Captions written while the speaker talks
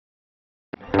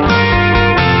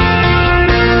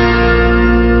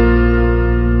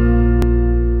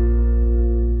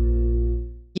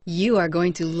You are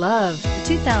going to love the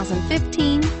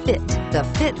 2015 Fit. The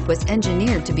Fit was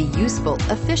engineered to be useful,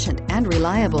 efficient, and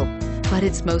reliable. But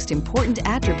its most important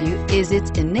attribute is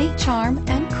its innate charm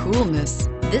and coolness.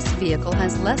 This vehicle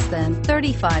has less than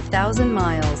 35,000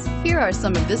 miles. Here are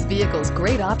some of this vehicle's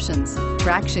great options: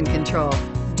 traction control,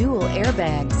 dual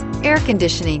airbags, air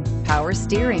conditioning, power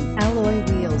steering, alloy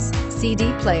wheels,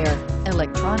 CD player,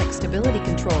 electronic stability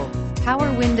control,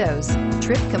 power windows,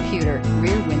 trip computer,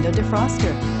 rear window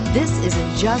defroster. This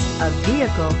isn't just a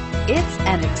vehicle, it's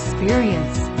an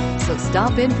experience. So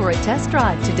stop in for a test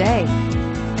drive today.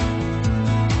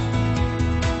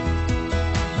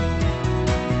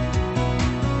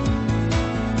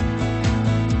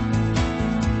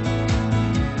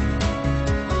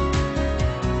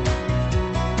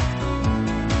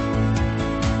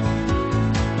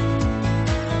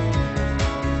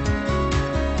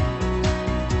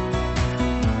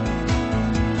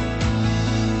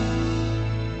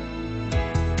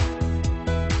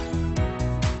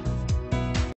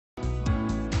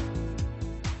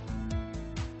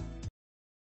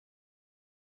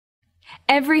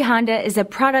 Every Honda is a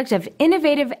product of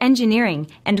innovative engineering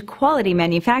and quality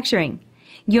manufacturing.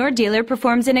 Your dealer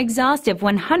performs an exhaustive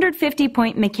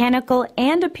 150-point mechanical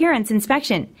and appearance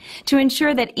inspection to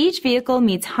ensure that each vehicle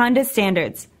meets Honda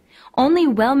standards. Only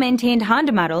well-maintained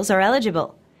Honda models are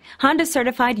eligible. Honda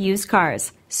certified used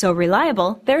cars, so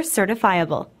reliable they're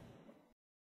certifiable.